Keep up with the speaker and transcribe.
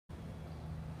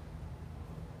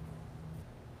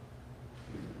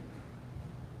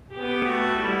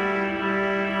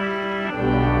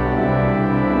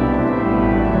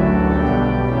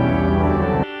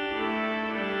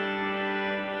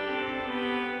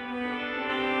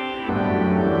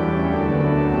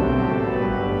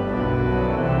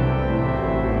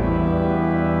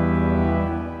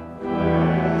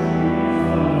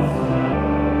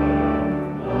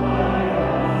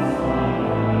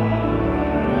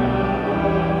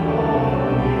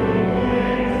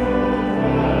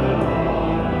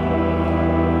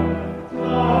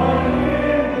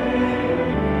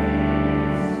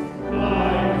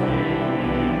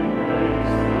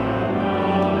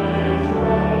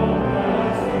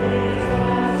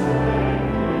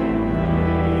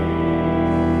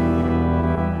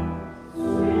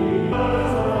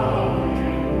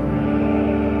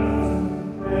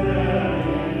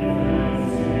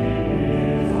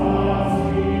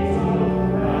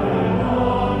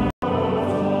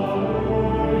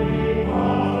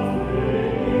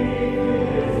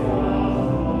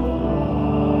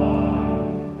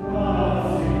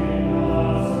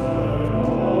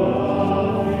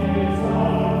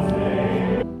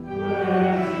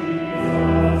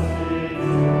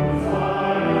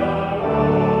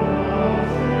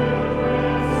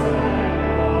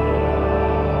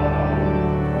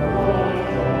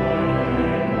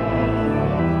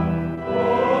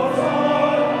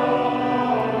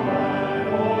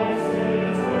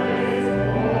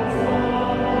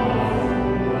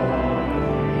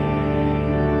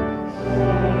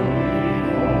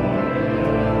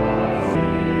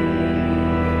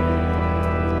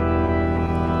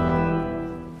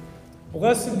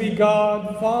Blessed be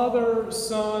God, Father,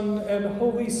 Son, and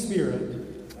Holy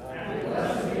Spirit. And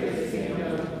blessed be his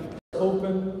kingdom.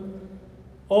 Open,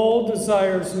 all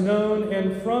desires known,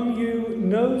 and from you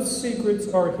no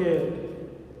secrets are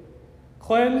hid.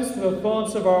 Cleanse the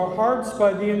thoughts of our hearts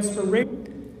by the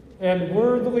inspiration, and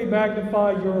worthily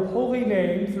magnify your holy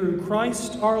name through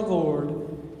Christ our Lord.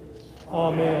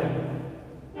 Amen.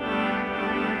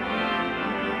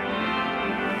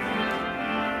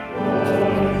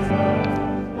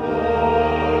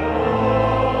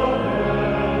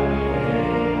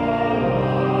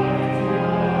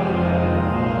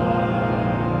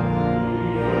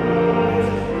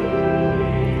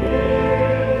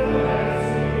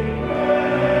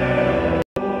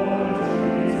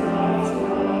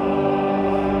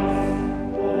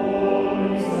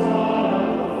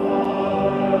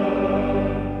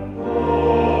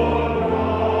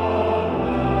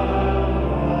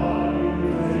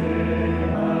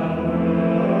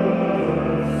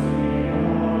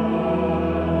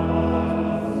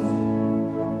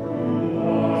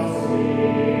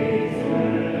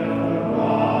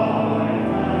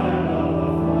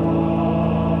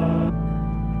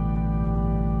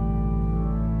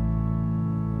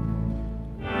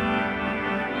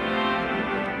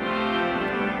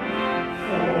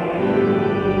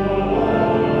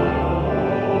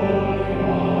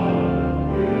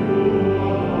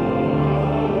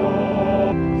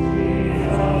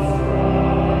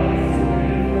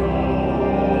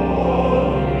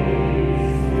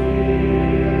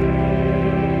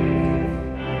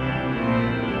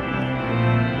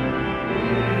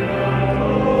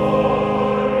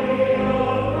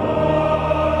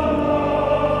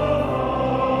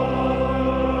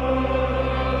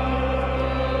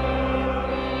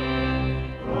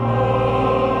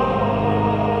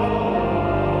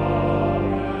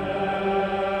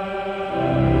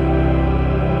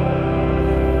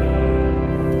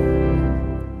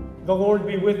 The Lord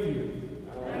be with you.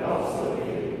 And also with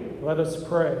you. Let us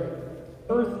pray.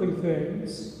 Earthly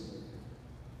things,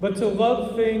 but to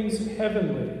love things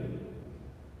heavenly.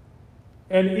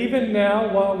 And even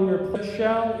now, while we are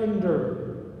shall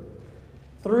endure,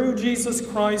 through Jesus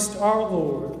Christ our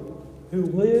Lord, who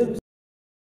lives in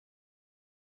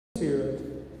the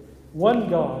Spirit, one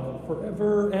God,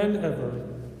 forever and ever.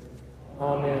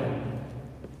 Amen.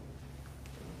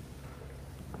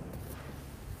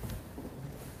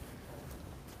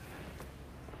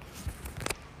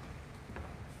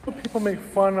 People make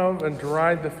fun of and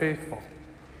deride the faithful.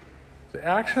 The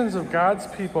actions of God's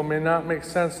people may not make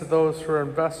sense to those who are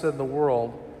invested in the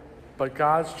world, but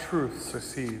God's truth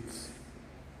succeeds.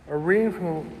 A reading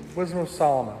from the Wisdom of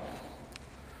Solomon.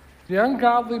 The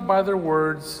ungodly by their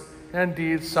words and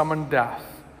deeds summon death.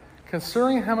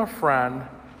 Considering him a friend,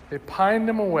 they pined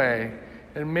him away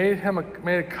and made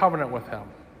a covenant with him.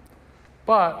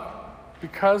 But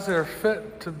because they are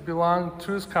fit to belong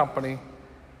to his company,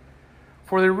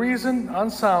 for they reasoned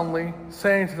unsoundly,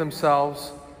 saying to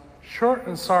themselves, short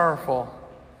and sorrowful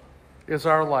is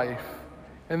our life,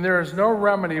 and there is no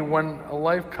remedy when a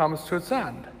life comes to its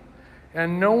end,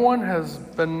 and no one has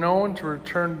been known to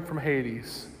return from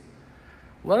Hades.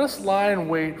 Let us lie in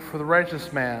wait for the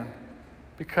righteous man,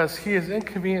 because he is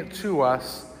inconvenient to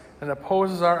us and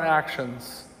opposes our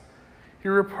actions. He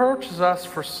reproaches us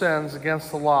for sins against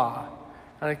the law,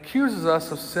 and accuses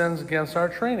us of sins against our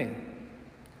training.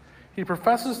 He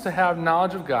professes to have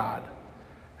knowledge of God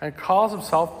and calls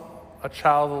himself a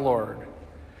child of the Lord.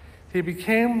 He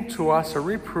became to us a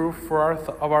reproof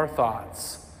of our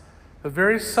thoughts. The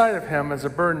very sight of him is a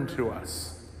burden to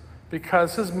us,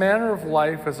 because his manner of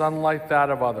life is unlike that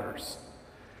of others,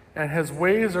 and his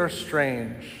ways are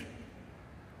strange.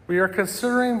 We are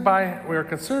considered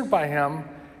by him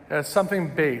as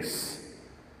something base,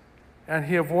 and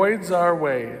he avoids our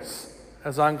ways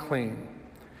as unclean.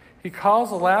 He calls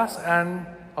the last end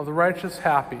of the righteous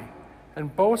happy,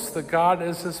 and boasts that God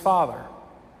is his Father.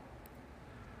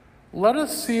 Let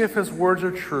us see if his words are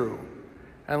true,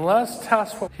 and let us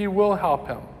test what he will help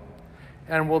him,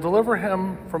 and will deliver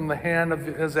him from the hand of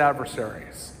his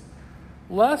adversaries.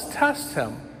 Let us test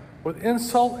him with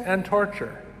insult and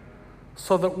torture,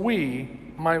 so that we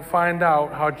might find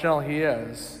out how gentle he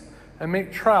is, and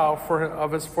make trial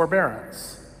of his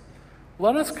forbearance.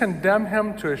 Let us condemn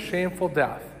him to a shameful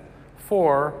death,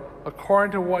 for,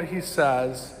 according to what he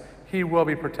says, he will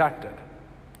be protected.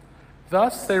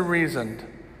 Thus they reasoned,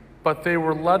 but they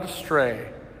were led astray,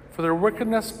 for their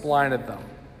wickedness blinded them.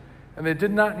 And they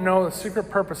did not know the secret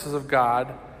purposes of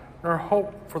God, nor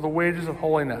hope for the wages of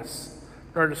holiness,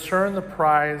 nor discern the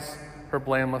prize for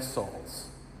blameless souls.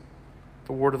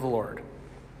 The word of the Lord.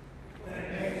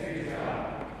 Thanks be to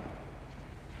God.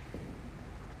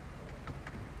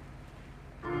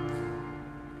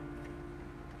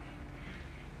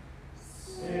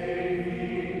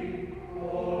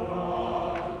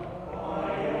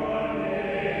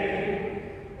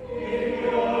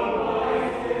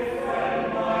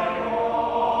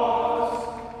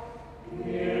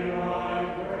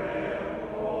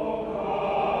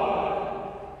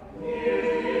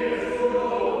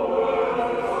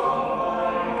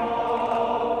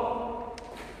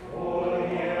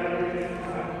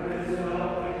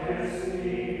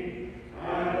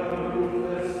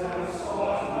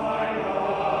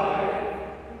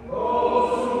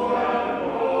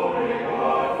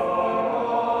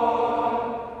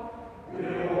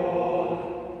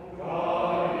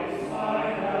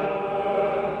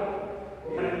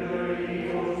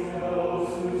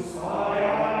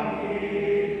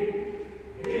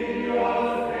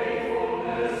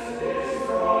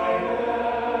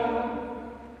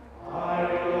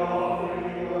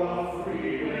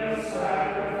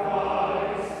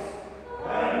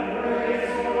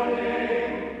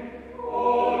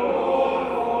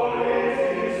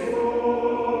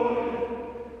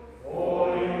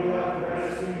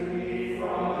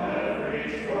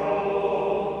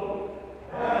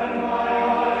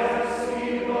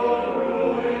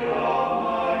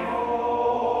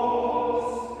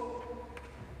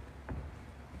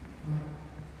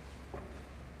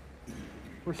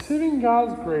 Receiving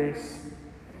God's grace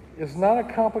is not a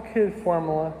complicated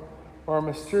formula or a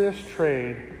mysterious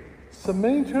trade.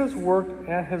 Submitting to his work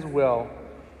and his will,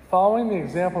 following the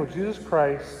example of Jesus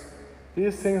Christ,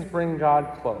 these things bring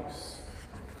God close.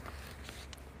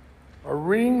 A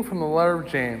reading from the letter of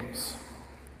James.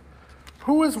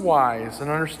 Who is wise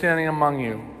and understanding among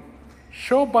you?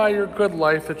 Show by your good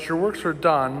life that your works are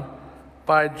done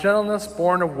by gentleness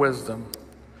born of wisdom.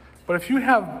 But if you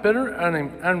have bitter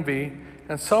envy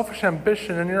and selfish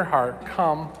ambition in your heart,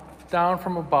 come down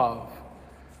from above.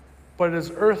 But it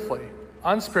is earthly,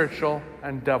 unspiritual,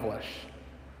 and devilish.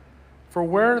 For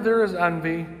where there is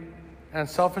envy and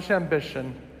selfish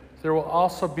ambition, there will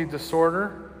also be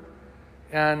disorder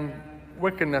and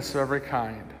wickedness of every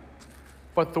kind.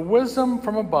 But the wisdom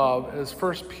from above is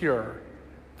first pure,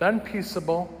 then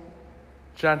peaceable,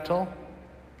 gentle,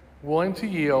 willing to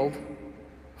yield,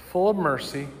 full of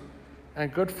mercy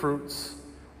and good fruits,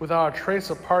 without a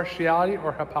trace of partiality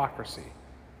or hypocrisy.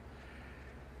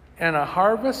 And a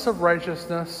harvest of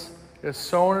righteousness is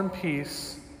sown in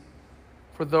peace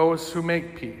for those who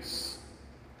make peace.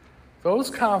 Those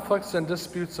conflicts and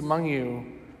disputes among you,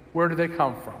 where do they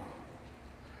come from?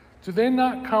 Do they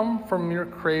not come from your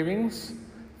cravings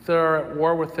that are at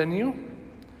war within you?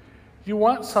 You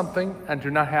want something and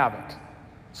do not have it,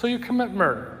 so you commit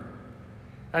murder.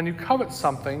 And you covet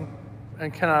something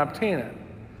and cannot obtain it,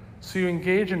 so you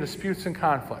engage in disputes and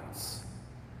conflicts.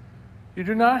 You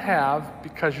do not have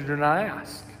because you do not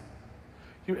ask.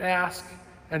 You ask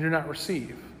and do not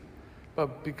receive,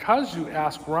 but because you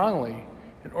ask wrongly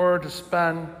in order to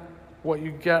spend what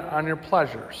you get on your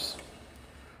pleasures.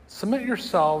 Submit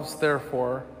yourselves,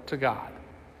 therefore, to God.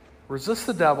 Resist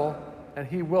the devil, and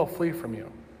he will flee from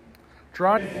you.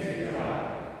 Draw near to God.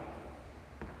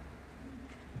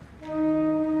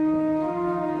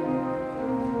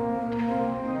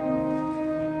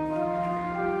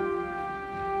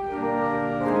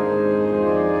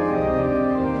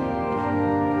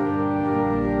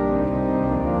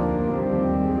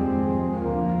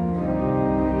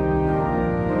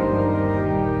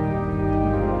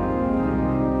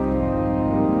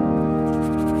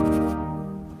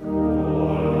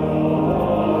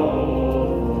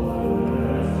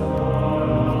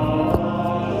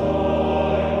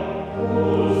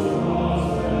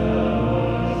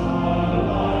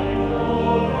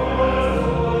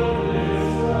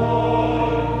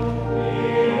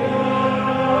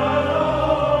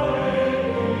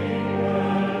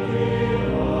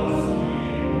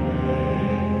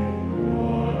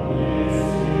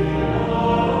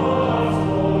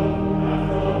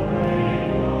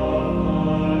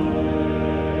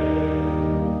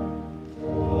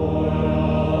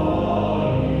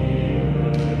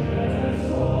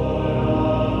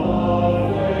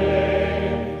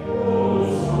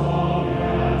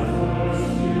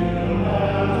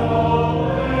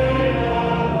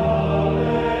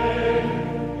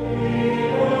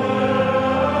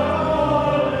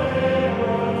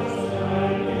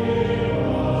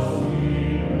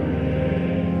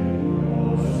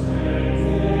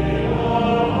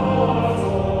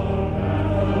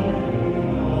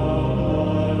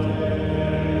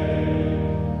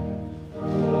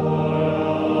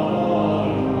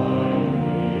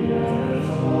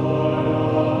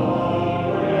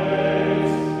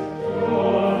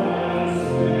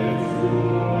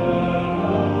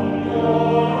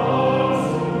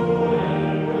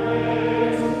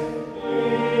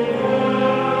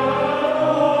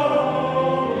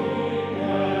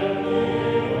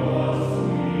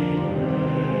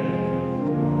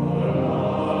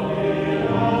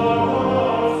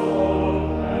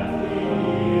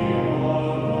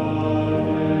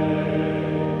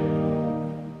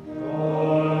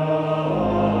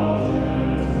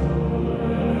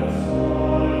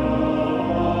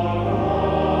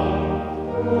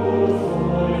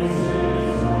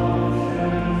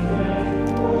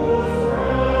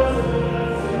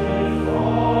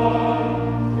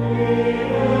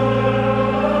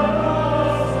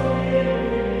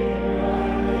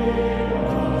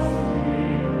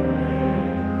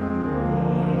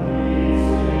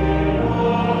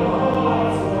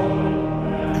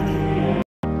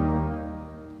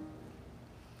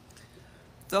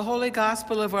 The Holy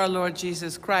Gospel of our Lord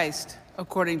Jesus Christ,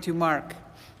 according to Mark.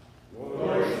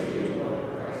 Glory to you,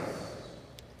 Lord Christ.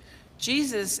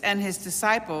 Jesus and his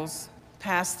disciples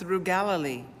passed through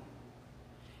Galilee.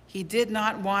 He did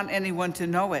not want anyone to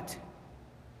know it,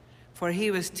 for he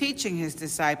was teaching his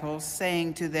disciples,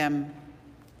 saying to them,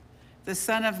 "The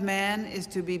Son of Man is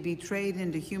to be betrayed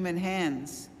into human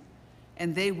hands,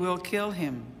 and they will kill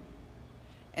him.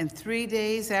 And 3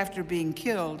 days after being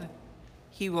killed,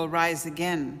 he will rise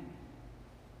again."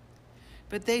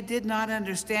 But they did not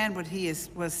understand what he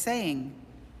was saying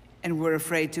and were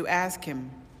afraid to ask him.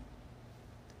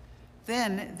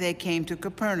 Then they came to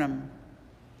Capernaum,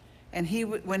 and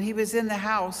when he was in the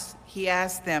house, he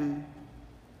asked them,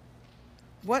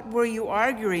 "What were you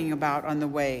arguing about on the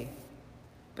way?"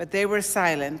 But they were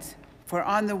silent, for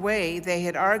on the way they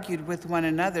had argued with one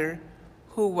another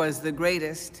who was the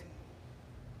greatest.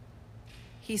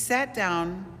 He sat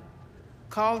down,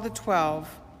 called the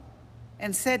 12,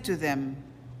 and said to them,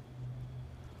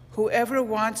 "Whoever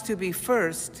wants to be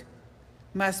first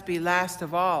must be last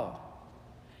of all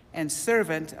and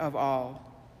servant of all."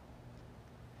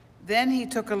 Then he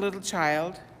took a little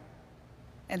child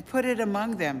and put it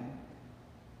among them.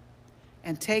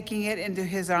 And taking it into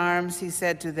his arms, he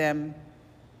said to them,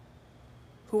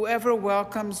 "Whoever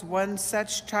welcomes one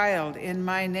such child in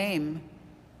my name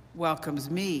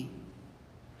welcomes me.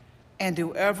 And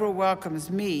whoever welcomes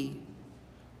me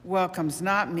welcomes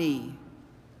not me,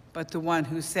 but the one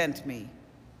who sent me."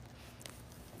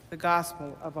 The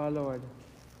Gospel of our Lord.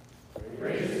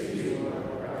 Praise to you, Lord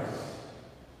Christ.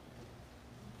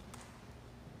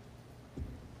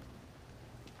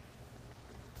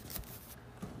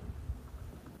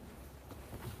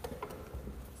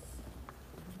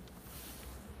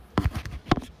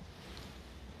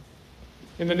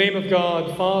 In the name of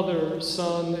God, Father,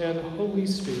 Son, and Holy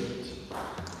Spirit.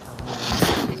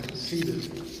 Amen. Be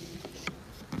seated.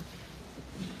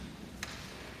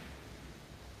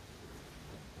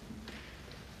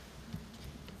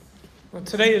 Well,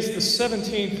 today is the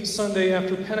 17th Sunday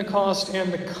after Pentecost,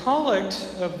 and the collect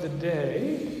of the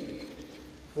day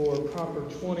for Proper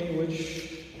 20,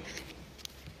 which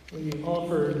we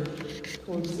offered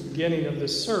towards the beginning of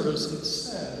this service, it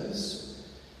says,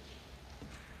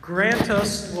 "Grant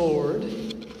us, Lord,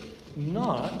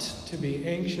 not to be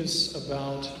anxious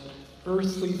about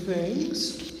earthly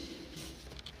things,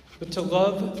 but to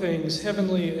love things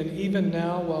heavenly, and even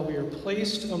now while we are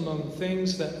placed among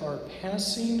things that are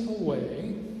passing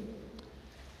away,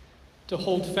 to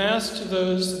hold fast to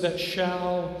those that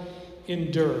shall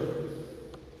endure."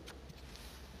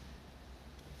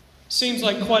 Seems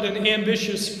like quite an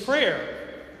ambitious prayer.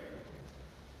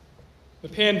 The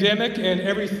pandemic and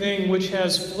everything which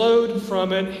has flowed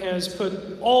from it has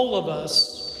put all of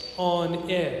us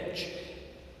on edge.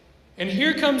 And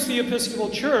here comes the Episcopal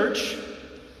Church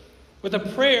with a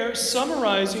prayer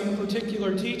summarizing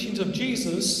particular teachings of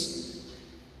Jesus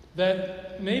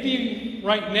that maybe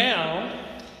right now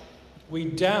we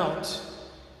doubt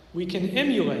we can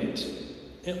emulate,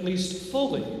 at least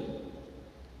fully.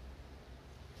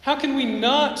 How can we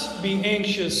not be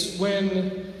anxious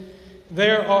when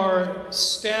there are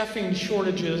staffing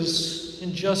shortages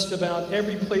in just about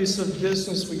every place of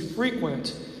business we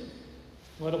frequent,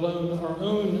 let alone our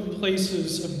own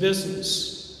places of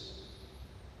business?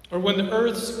 Or when the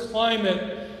earth's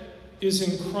climate is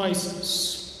in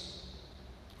crisis,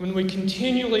 when we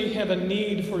continually have a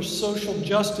need for social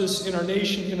justice in our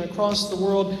nation and across the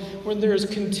world, when there is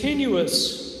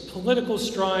continuous political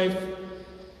strife,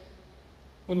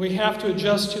 when we have to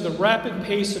adjust to the rapid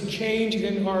pace of change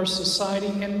in our society,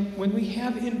 and when we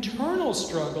have internal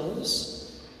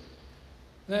struggles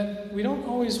that we don't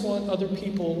always want other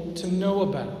people to know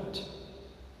about.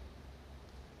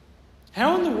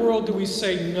 How in the world do we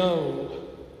say no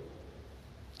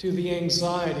to the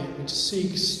anxiety which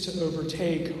seeks to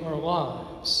overtake our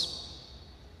lives?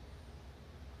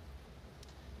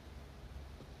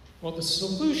 Well, the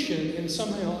solution, and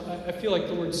somehow I feel like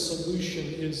the word solution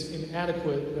is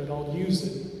inadequate, but I'll use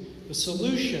it. The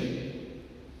solution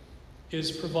is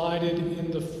provided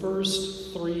in the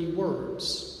first three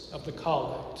words of the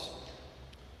collect.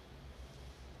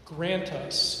 Grant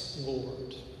us,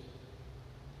 Lord.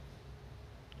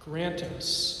 Grant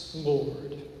us,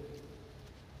 Lord.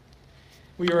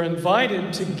 We are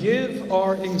invited to give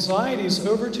our anxieties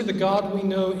over to the God we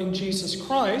know in Jesus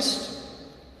Christ,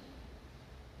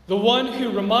 the one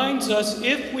who reminds us,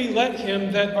 if we let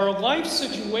him, that our life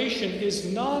situation is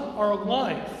not our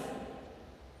life.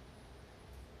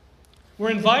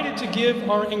 We're invited to give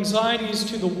our anxieties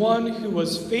to the one who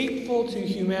was faithful to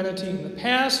humanity in the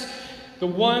past, the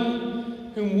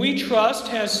one whom we trust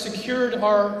has secured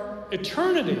our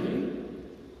eternity,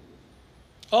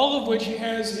 all of which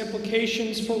has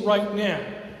implications for right now.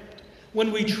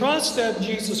 When we trust that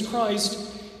Jesus Christ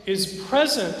is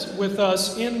present with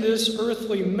us in this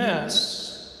earthly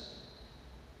mess,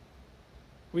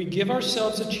 we give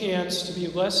ourselves a chance to be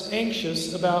less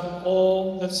anxious about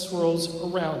all that swirls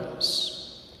around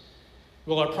us.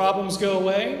 Will our problems go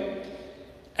away?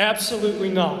 Absolutely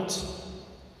not.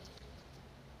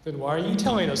 Then why are you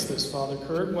telling us this, Father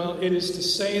Kurt? Well, it is to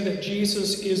say that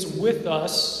Jesus is with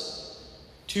us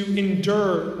to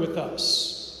endure with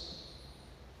us,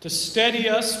 to steady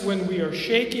us when we are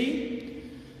shaky,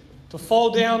 to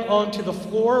fall down onto the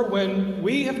floor when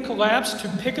we have collapsed, to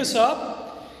pick us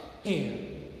up.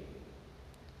 And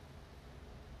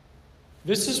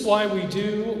this is why we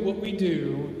do what we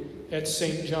do at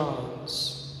St.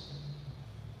 John's.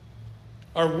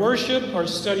 Our worship, our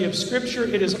study of Scripture,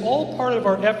 it is all part of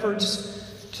our efforts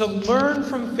to learn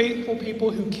from faithful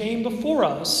people who came before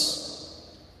us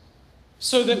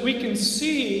so that we can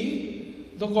see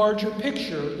the larger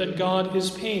picture that God is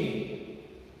painting.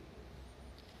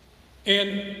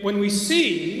 And when we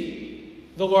see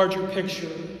the larger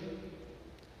picture,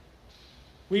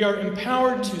 we are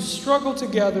empowered to struggle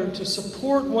together, to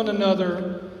support one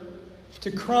another,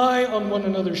 to cry on one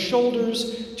another's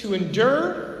shoulders, to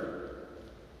endure,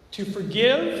 to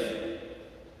forgive,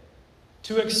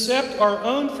 to accept our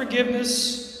own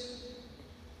forgiveness,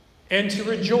 and to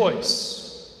rejoice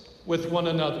with one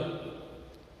another,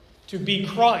 to be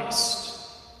Christ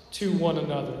to one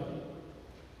another.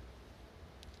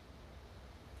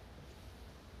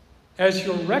 As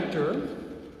your rector,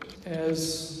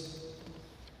 as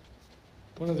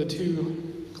one of the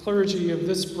two clergy of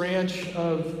this branch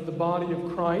of the body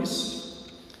of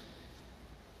Christ,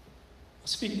 I'll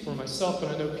speak for myself,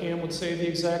 but I know Pam would say the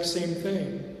exact same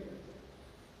thing.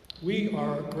 We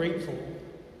are grateful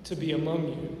to be among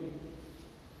you.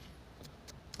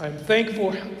 I'm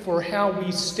thankful for how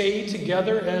we stay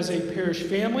together as a parish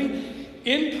family,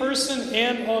 in person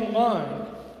and online.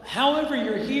 However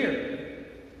you're here,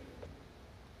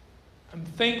 I'm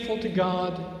thankful to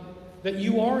God that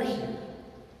you are here,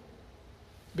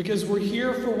 because we're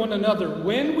here for one another.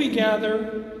 When we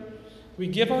gather, we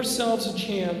give ourselves a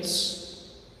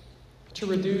chance to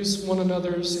reduce one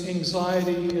another's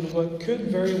anxiety in what could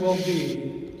very well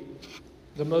be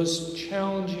the most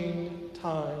challenging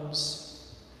times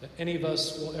that any of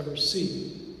us will ever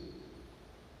see.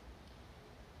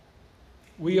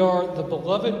 We are the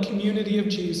beloved community of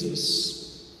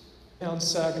Jesus, down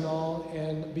Saginaw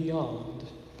and beyond.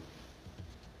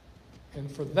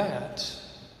 And for that,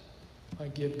 I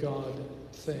give God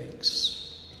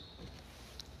thanks.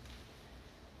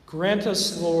 Grant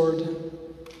us, Lord,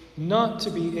 not to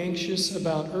be anxious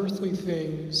about earthly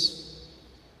things,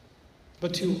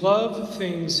 but to love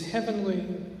things heavenly.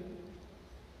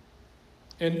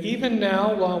 And even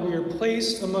now, while we are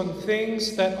placed among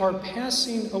things that are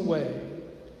passing away,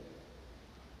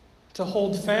 to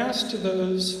hold fast to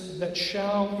those that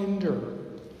shall endure.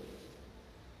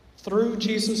 Through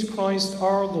Jesus Christ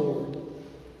our Lord,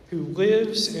 who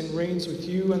lives and reigns with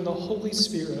you and the Holy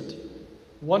Spirit,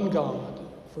 one God,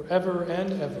 forever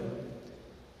and ever.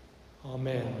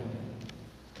 Amen.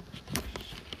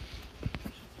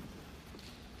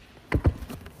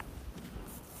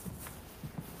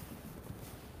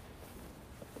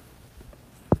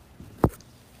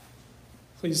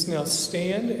 Please now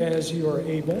stand as you are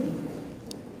able.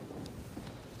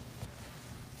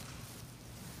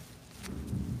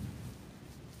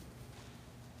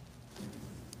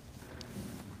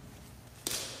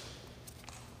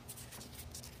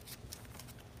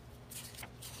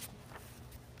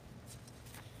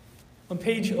 On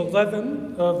page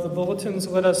 11 of the bulletins,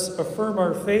 let us affirm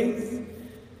our faith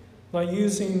by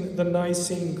using the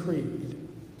Nicene Creed.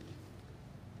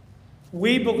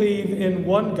 We believe in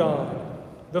one God,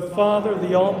 the Father,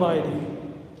 the Almighty,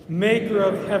 maker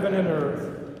of heaven and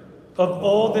earth, of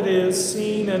all that is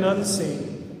seen and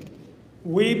unseen.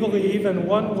 We believe in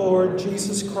one Lord,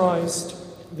 Jesus Christ,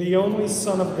 the only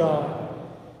Son of God,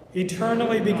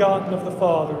 eternally begotten of the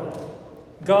Father,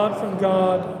 God from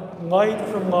God, light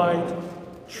from light,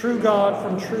 true God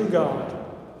from true God,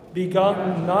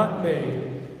 begotten, not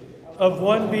made, of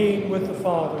one being with the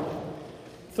Father.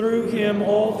 Through him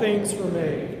all things were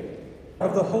made.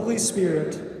 Of the Holy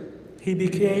Spirit, he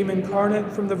became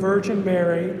incarnate from the Virgin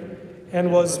Mary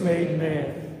and was made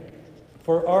man.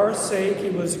 For our sake he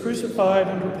was crucified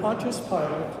under Pontius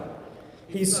Pilate.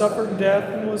 He suffered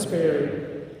death and was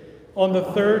buried. On the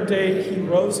third day he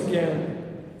rose again,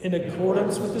 in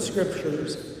accordance with the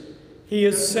Scriptures. He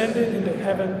ascended into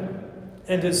heaven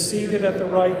and is seated at the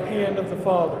right hand of the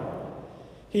Father.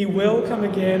 He will come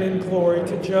again in glory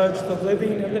to judge the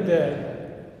living and the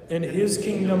dead, and his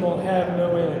kingdom will have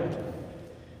no end.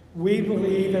 We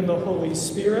believe in the Holy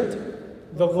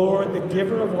Spirit, the Lord, the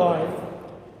giver of life,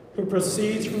 who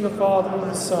proceeds from the Father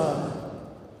and the Son.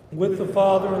 With the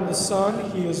Father and the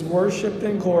Son, he is worshipped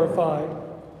and glorified.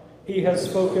 He has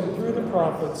spoken through the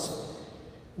prophets.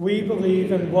 We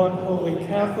believe in one holy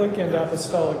Catholic and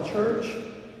Apostolic Church.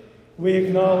 We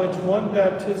acknowledge one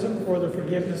baptism for the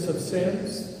forgiveness of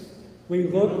sins. We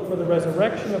look for the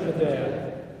resurrection of the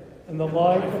dead and the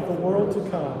life of the world to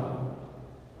come.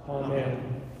 Amen.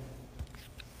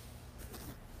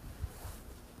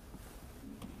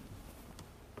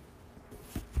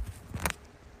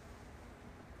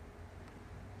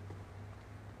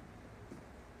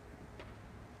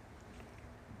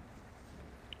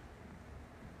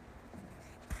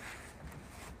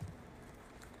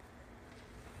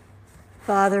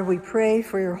 Father, we pray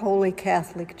for your holy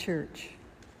Catholic Church.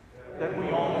 That we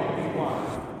all may be one.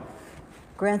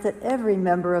 Grant that every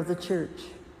member of the Church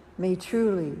may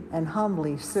truly and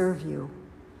humbly serve you.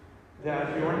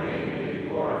 That your name may be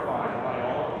glorified by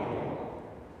all people.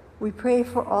 We pray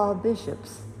for all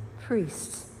bishops,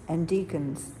 priests, and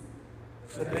deacons.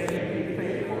 That they may be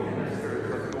faithful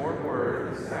ministers of your word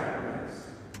and sacraments.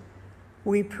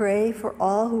 We pray for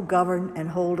all who govern and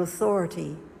hold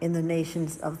authority in the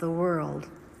nations of the world.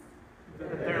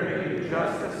 That there may be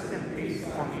justice and peace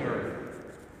on the earth.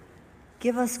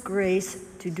 Give us grace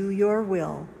to do your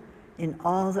will in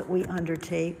all that we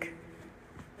undertake.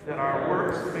 That our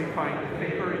works may find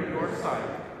favor in your sight.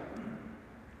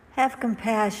 Have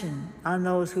compassion on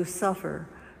those who suffer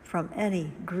from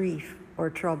any grief or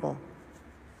trouble.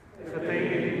 That they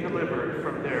may be delivered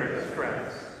from their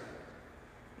distress.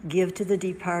 Give to the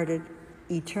departed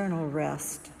eternal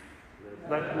rest.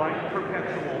 Let light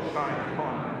perpetual shine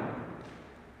upon them.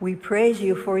 We praise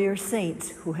you for your saints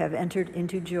who have entered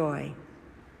into joy.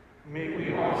 May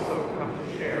we also come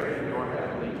to share in your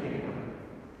heavenly kingdom.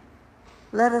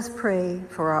 Let us pray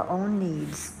for our own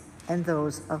needs and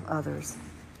those of others.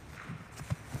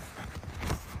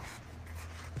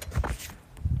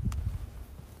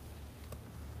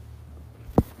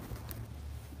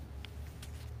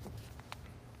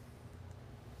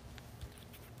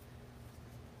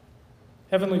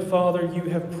 Heavenly Father, you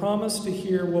have promised to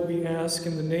hear what we ask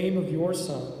in the name of your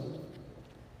Son.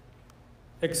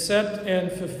 Accept and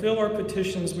fulfill our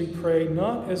petitions, we pray,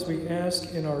 not as we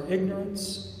ask in our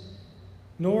ignorance,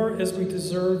 nor as we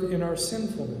deserve in our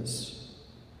sinfulness,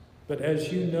 but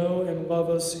as you know and love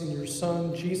us in your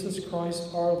Son, Jesus Christ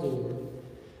our Lord.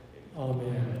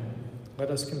 Amen.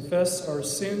 Let us confess our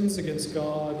sins against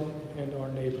God and our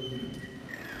neighbor.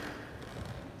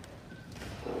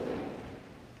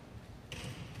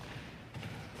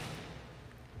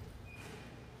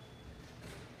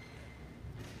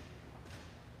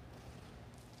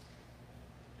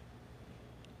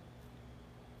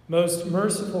 Most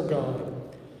merciful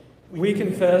God, we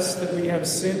confess that we have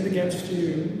sinned against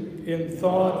you in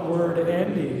thought, word,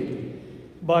 and deed,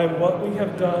 by what we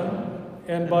have done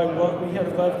and by what we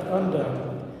have left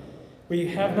undone. We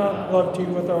have not loved you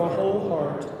with our whole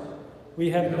heart. We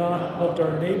have not loved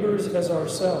our neighbors as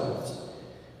ourselves.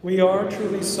 We are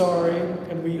truly sorry,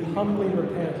 and we humbly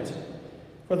repent.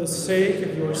 For the sake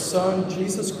of your Son,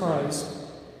 Jesus Christ,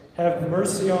 have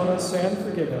mercy on us and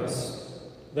forgive us,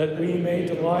 that we may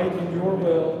delight in your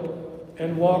will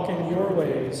and walk in your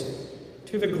ways,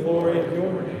 to the glory of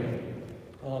your name.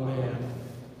 Amen.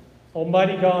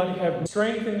 Almighty God, have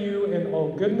strengthened you in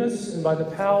all goodness, and by the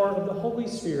power of the Holy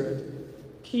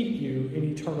Spirit, keep you in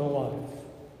eternal life.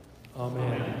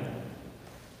 Amen.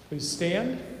 Please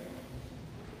stand.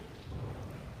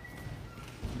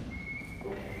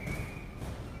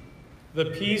 The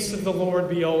peace of the Lord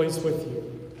be always with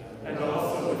you. And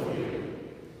also with you.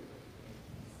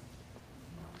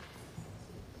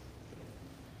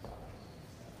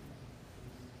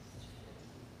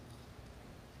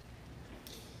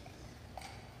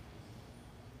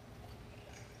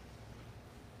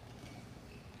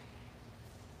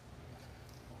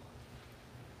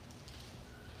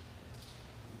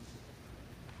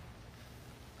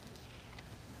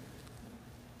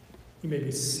 You may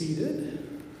be seated.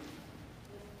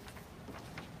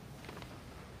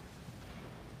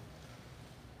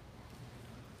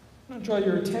 I'm going to draw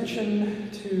your attention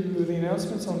to the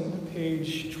announcements on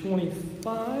page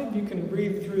 25. You can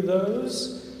read through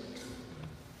those.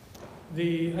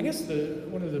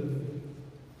 One of the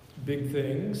big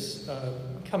things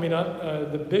coming up,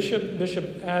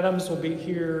 Bishop Adams will be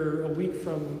here a week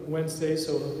from Wednesday,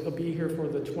 so he'll be here for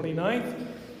the 29th.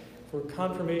 For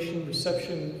confirmation,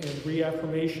 reception, and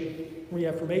reaffirmation.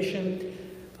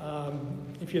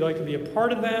 If you'd like to be a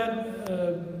part of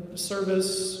that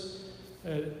service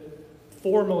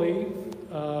formally,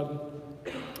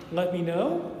 let me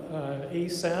know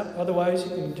ASAP. Otherwise,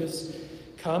 you can just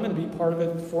come and be part of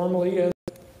it formally.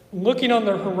 Looking on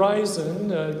the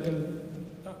horizon, in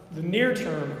the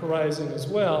near-term horizon as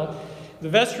well, the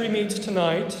vestry meets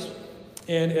tonight,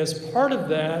 and as part of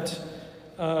that,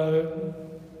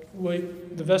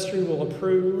 the vestry will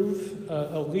approve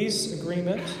a lease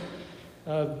agreement.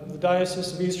 The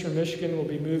Diocese of Eastern Michigan will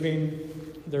be moving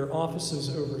their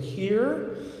offices over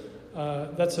here.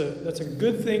 That's a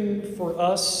good thing for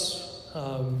us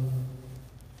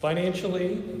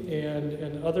financially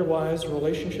and otherwise,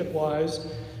 relationship-wise.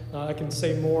 I can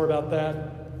say more about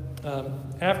that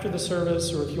after the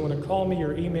service, or if you want to call me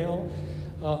or email.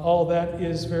 All that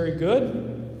is very good.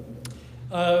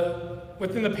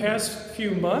 Within the past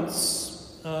few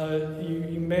months,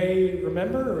 you may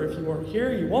remember, or if you weren't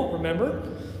here, you won't remember,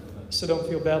 so don't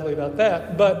feel badly about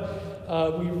that.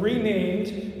 But we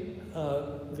renamed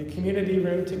the community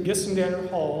room to Gissendanner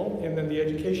Hall, and then the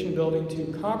education building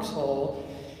to Cox Hall.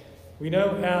 We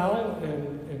know Al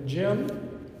and Jim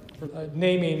for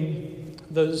naming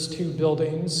those two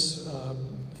buildings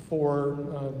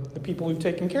for the people who've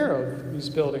taken care of these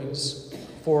buildings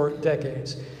for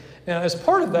decades. Now, as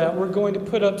part of that, we're going to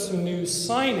put up some new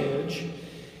signage,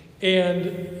 and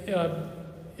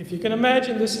if you can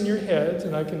imagine this in your heads,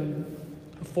 and I can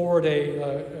forward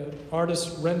an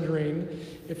artist rendering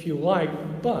if you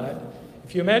like, but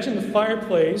if you imagine the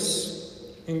fireplace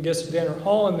in Gissendanner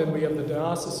Hall, and then we have the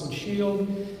diocesan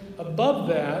shield, above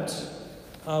that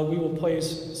we will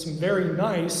place some very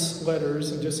nice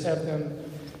letters and just have them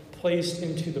placed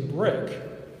into the brick.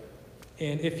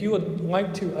 And if you would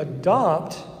like to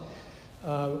adopt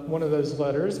one of those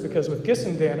letters, because with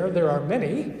Gissendanner there are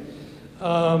many,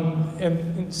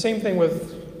 and same thing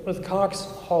with Cox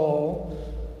Hall,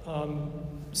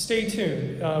 stay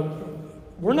tuned.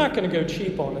 We're not going to go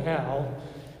cheap on Al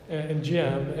and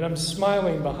Jim, and I'm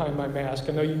smiling behind my mask.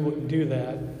 I know you wouldn't do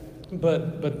that,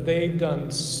 but they've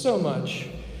done so much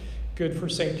good for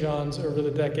St. John's over the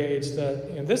decades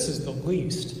that this is the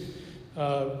least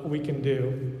we can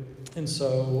do. And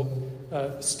so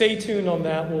stay tuned on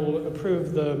that. We'll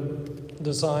approve the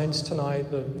designs tonight.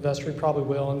 The vestry probably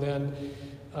will, and then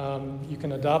you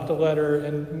can adopt a letter,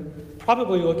 and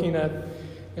probably looking at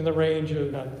in the range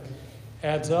of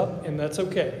adds up, and that's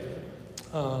okay.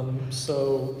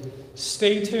 So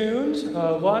stay tuned.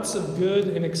 Lots of good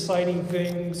and exciting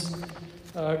things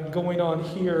going on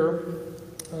here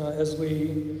as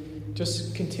we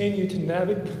just continue to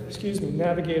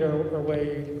navigate our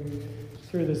way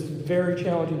through this very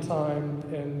challenging time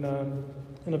and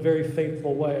in a very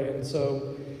faithful way. And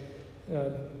so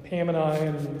Pam and I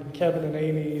and Kevin and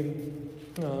Amy,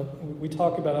 we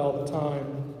talk about it all the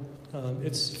time.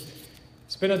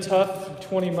 It's been a tough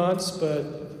 20 months, but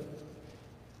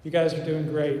you guys are doing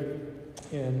great,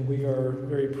 and we are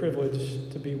very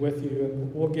privileged to be with you,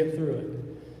 and we'll get through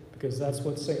it, because that's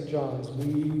what St. John's,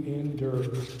 we endure.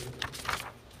 We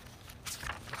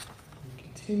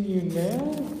continue now.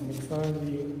 Let me find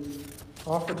the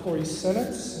offertory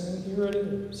sentence, and here it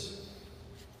is.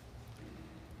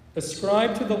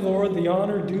 Ascribe to the Lord the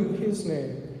honor due his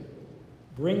name.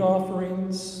 Bring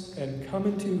offerings and come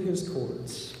into his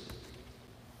courts.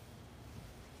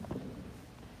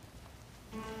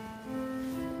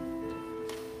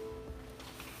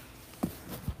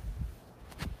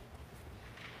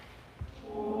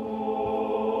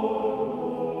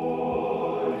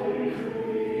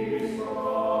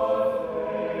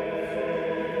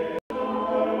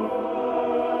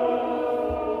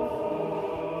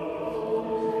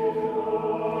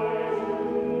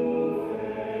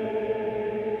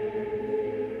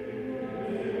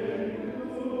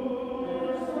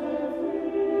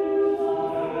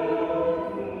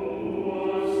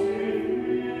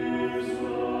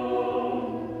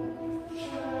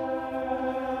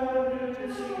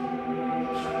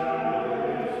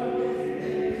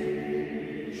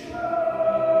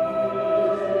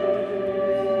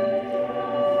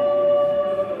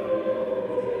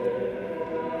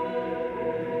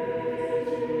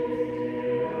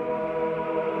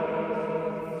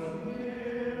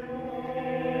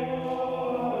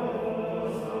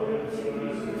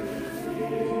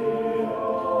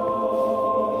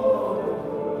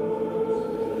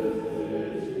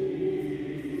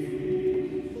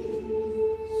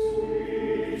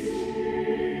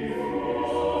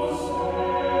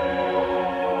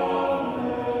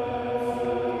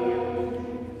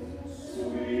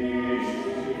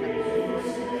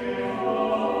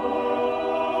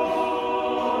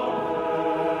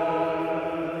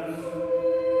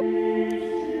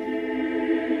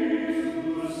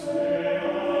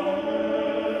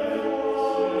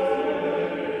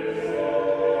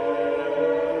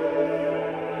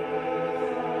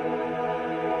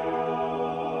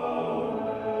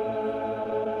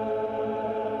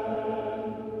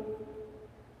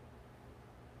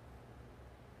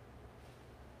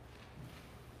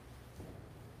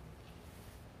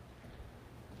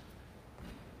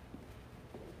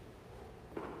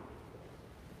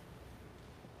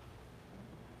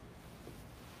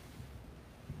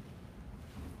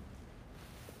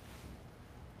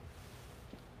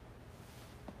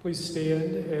 Please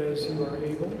stand as you are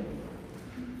able.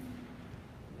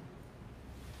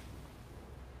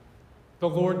 The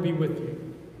Lord be with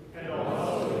you. And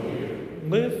also with you.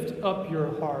 Lift up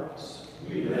your hearts.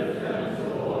 We lift them to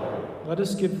the Lord. Let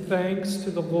us give thanks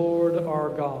to the Lord our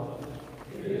God.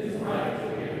 It is right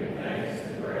to give him thanks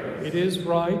and praise. It is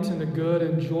right and a good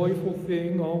and joyful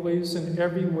thing, always and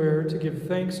everywhere, to give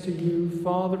thanks to you,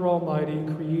 Father Almighty,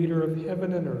 Creator of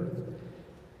heaven and earth.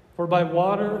 For by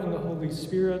water and the Holy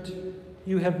Spirit,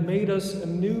 you have made us a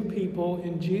new people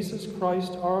in Jesus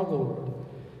Christ our Lord,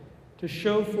 to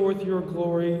show forth your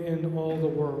glory in all the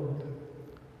world.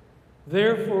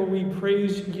 Therefore we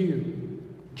praise you,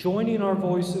 joining our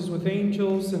voices with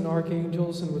angels and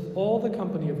archangels and with all the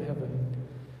company of heaven,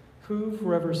 who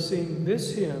forever sing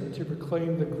this hymn to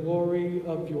proclaim the glory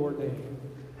of your name.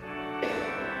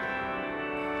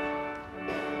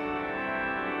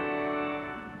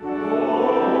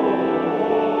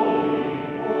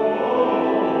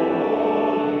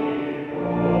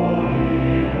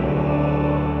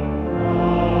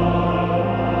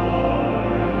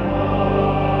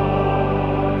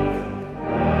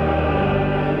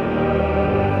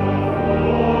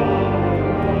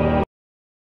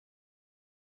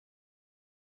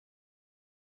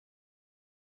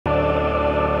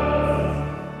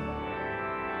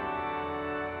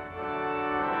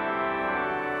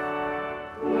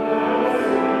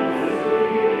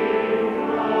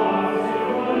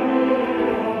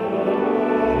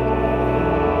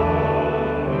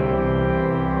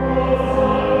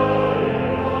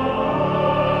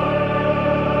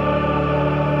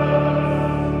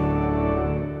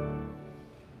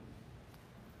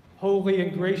 Holy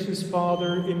and gracious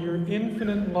Father, in your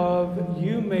infinite love,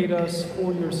 you made us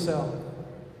for yourself.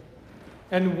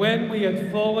 And when we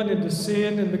had fallen into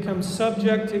sin and become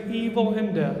subject to evil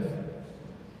and death,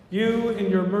 you,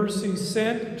 in your mercy,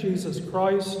 sent Jesus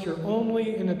Christ, your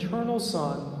only and eternal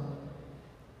Son,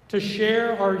 to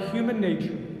share our human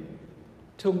nature,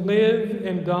 to live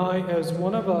and die as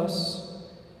one of us,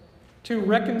 to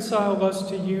reconcile us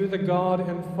to you, the God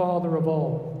and Father of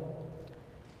all.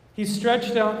 He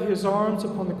stretched out his arms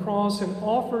upon the cross and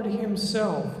offered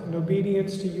himself in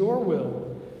obedience to your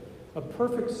will, a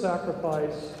perfect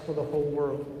sacrifice for the whole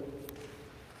world.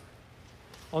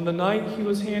 On the night he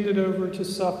was handed over to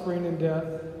suffering and death,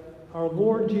 our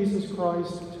Lord Jesus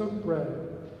Christ took bread,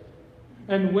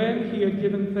 and when he had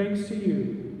given thanks to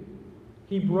you,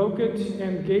 he broke it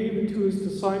and gave it to his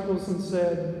disciples and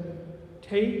said,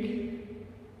 "Take,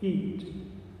 eat.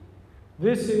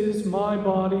 This is my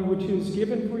body which is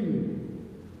given for you.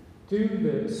 Do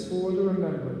this for the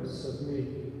remembrance of me."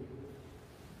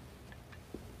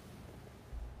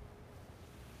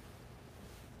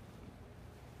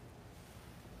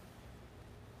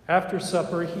 After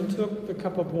supper, he took the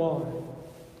cup of wine,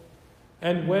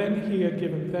 and when he had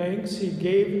given thanks, he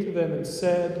gave it to them and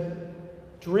said,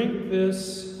 "Drink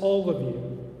this, all of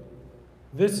you.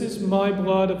 This is my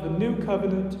blood of the new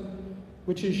covenant,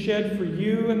 which is shed for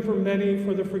you and for many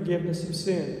for the forgiveness of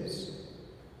sins.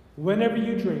 Whenever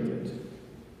you drink it,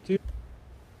 do."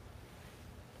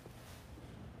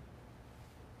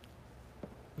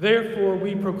 Therefore,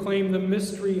 we proclaim the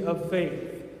mystery of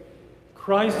faith.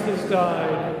 Christ has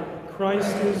died,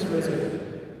 Christ is risen,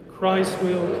 Christ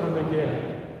will come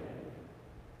again.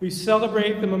 We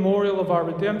celebrate the memorial of our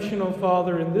redemption, O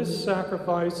Father, in this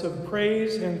sacrifice of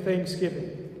praise and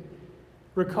thanksgiving.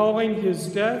 Recalling his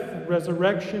death,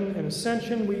 resurrection, and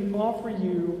ascension, we offer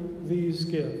you these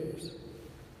gifts.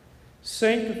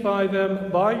 Sanctify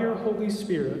them by your Holy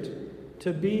Spirit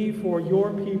to be for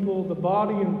your people the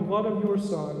body and blood of your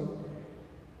Son,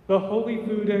 the holy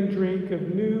food and drink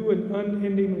of new and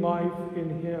unending life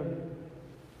in him.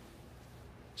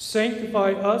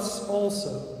 Sanctify us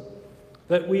also,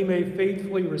 that we may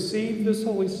faithfully receive this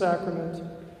holy sacrament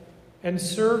and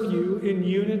serve you in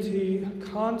unity,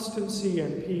 constancy,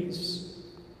 and peace.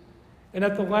 And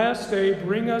at the last day,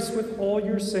 bring us with all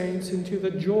your saints into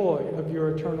the joy of your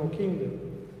eternal kingdom.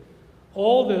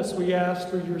 All this we ask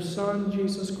through your Son,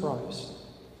 Jesus Christ.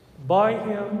 By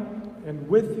him, and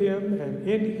with him, and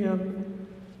in him,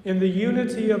 in the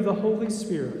unity of the Holy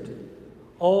Spirit,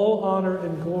 all honor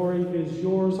and glory is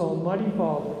yours, Almighty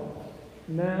Father,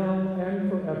 now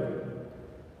and forever.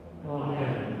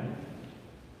 Amen.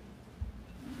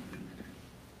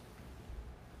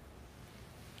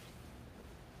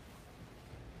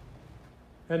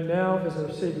 And now, as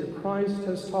our Savior Christ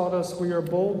has taught us, we are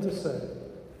bold to say,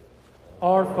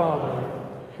 "Our Father,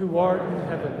 who art in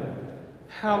heaven,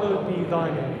 hallowed be thy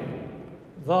name.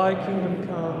 Thy kingdom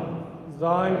come,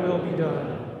 thy will be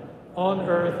done, on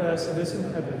earth as it is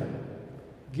in heaven.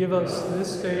 Give us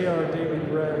this day our daily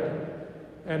bread,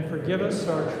 and forgive us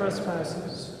our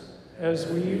trespasses, as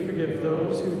we forgive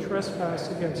those who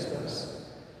trespass against us.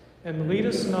 And lead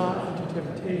us not into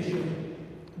temptation,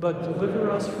 but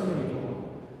deliver us from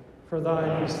evil. For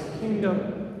thine is the kingdom,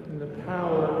 and the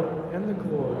power, and the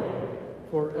glory,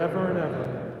 forever and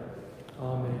ever.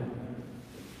 Amen.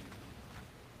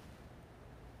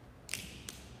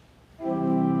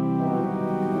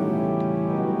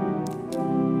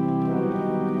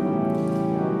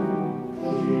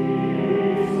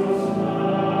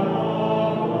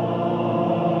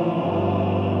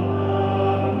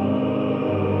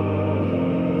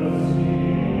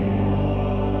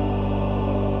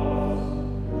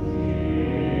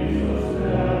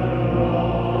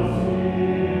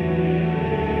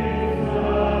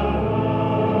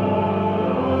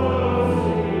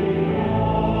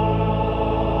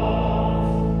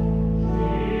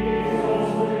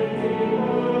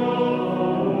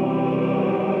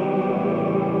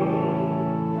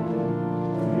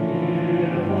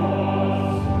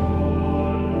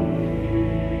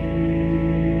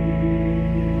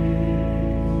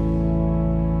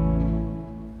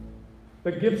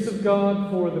 The gifts of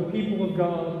God for the people of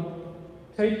God,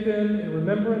 take them in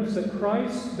remembrance that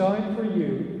Christ died for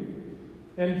you,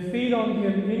 and feed on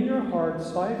him in your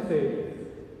hearts by faith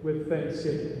with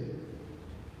thanksgiving.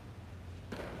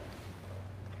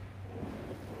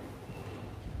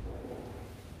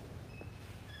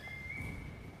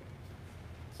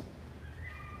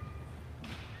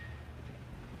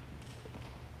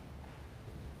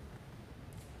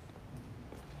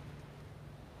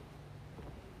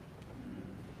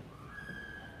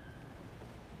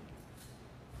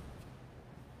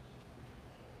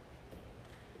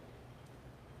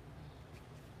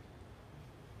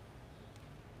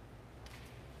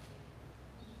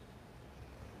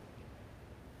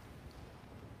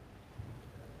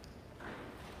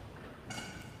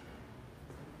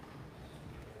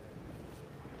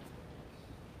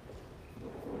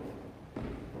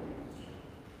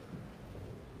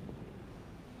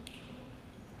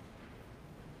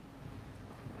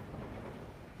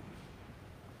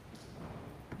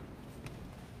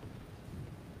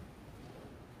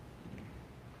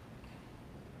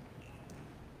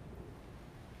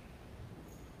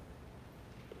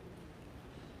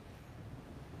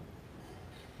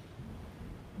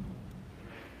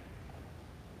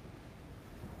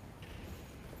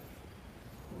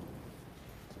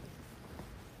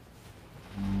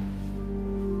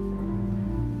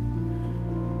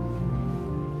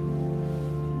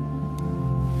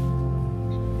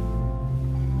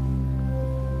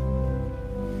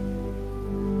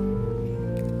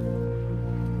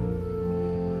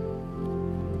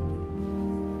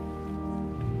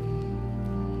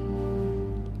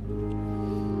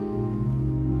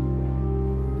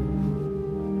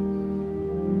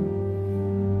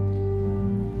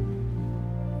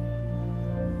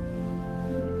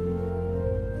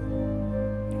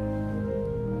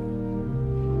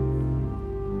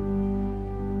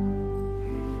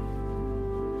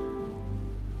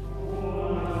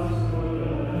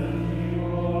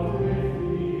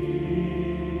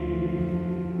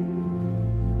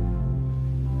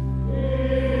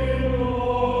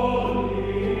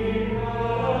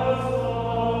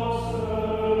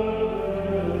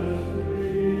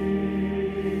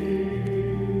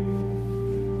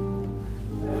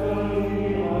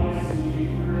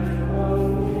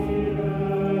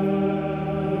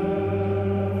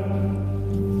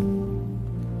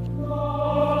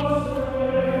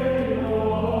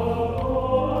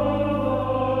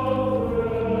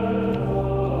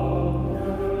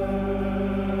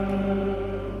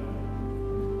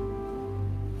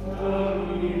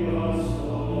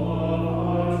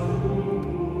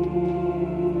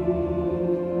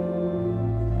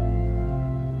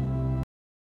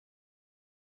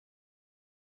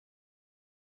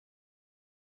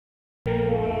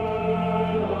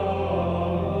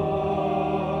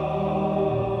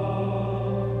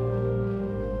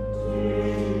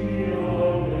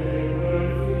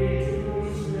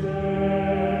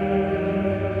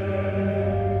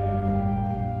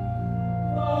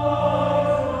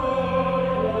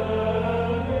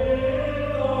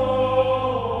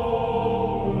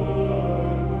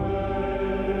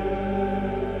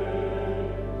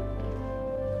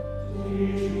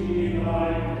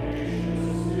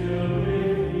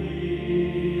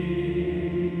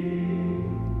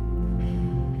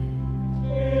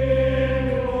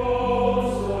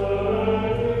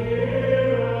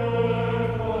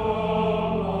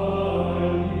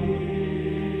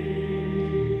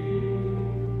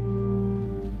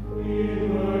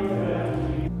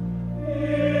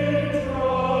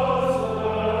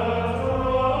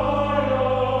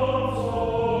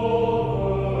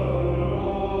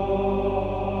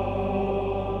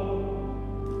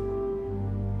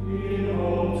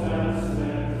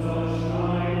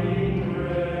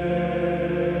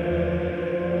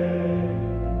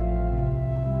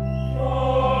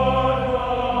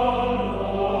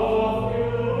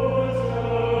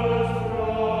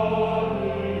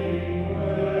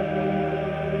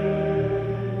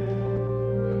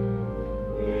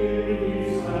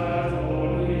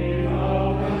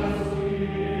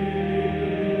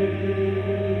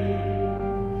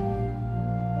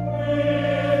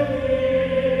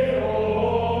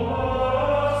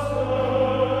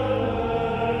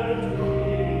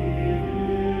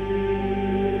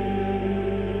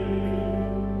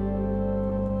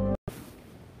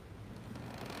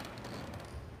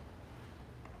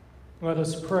 Let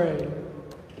us pray.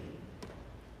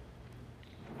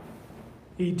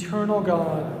 Eternal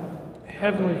God,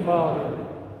 Heavenly Father,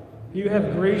 you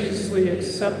have graciously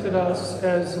accepted us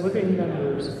as living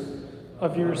members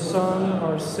of your Son,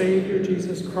 our Savior,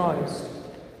 Jesus Christ,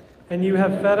 and you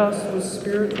have fed us with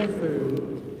spiritual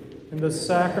food in the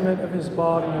sacrament of his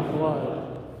body and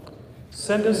blood.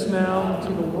 Send us now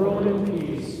to the world in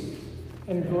peace,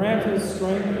 and grant us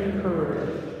strength and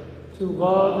courage to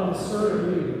love and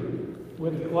serve you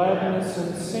with gladness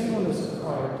and singleness of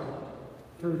heart,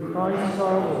 through Christ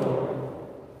our Lord.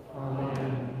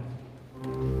 Amen.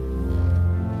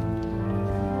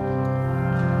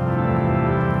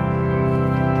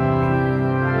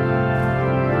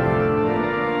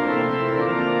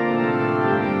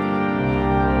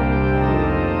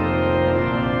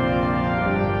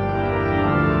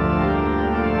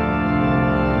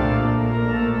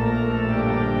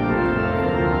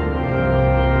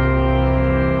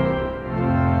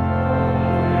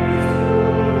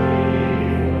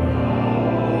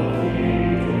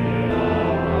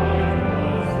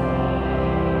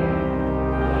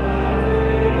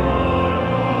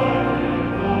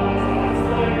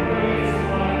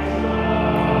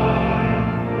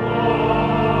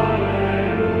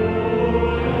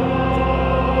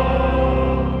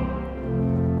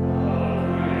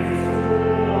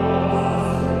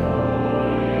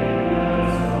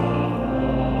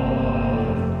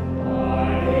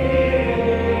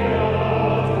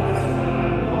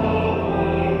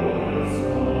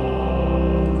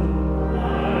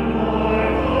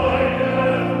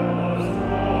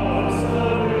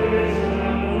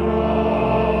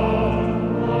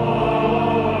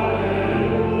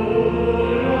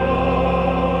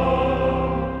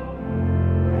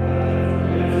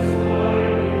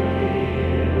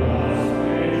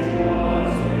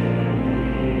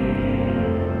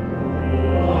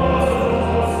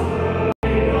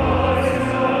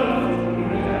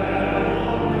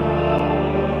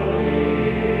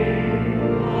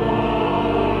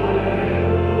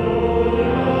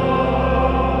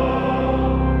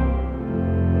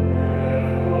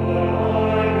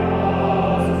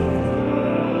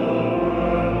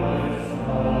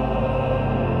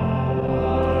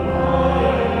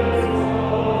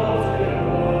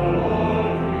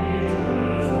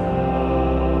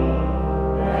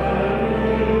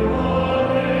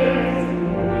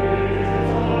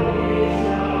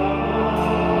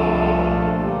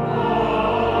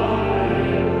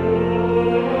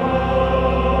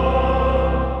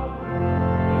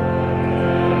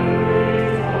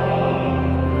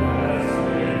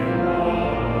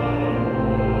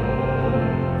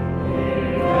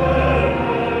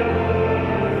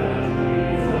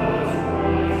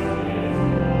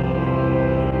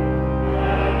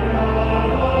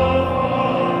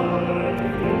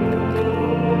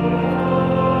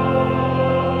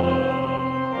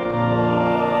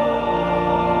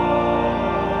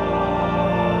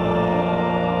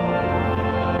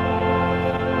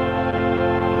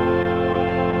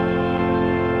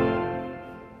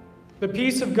 The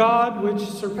peace of God, which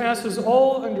surpasses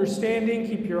all understanding,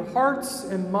 keep your hearts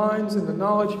and minds in the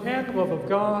knowledge and love of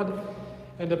God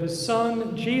and of his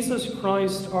Son, Jesus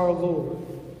Christ our Lord.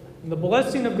 And the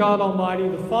blessing of God Almighty,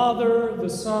 the Father, the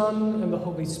Son, and the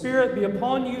Holy Spirit be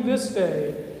upon you this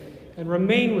day and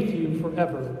remain with you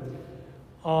forever.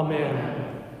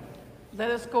 Amen. Let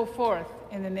us go forth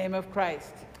in the name of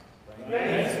Christ.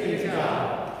 Thanks be to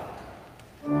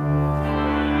God.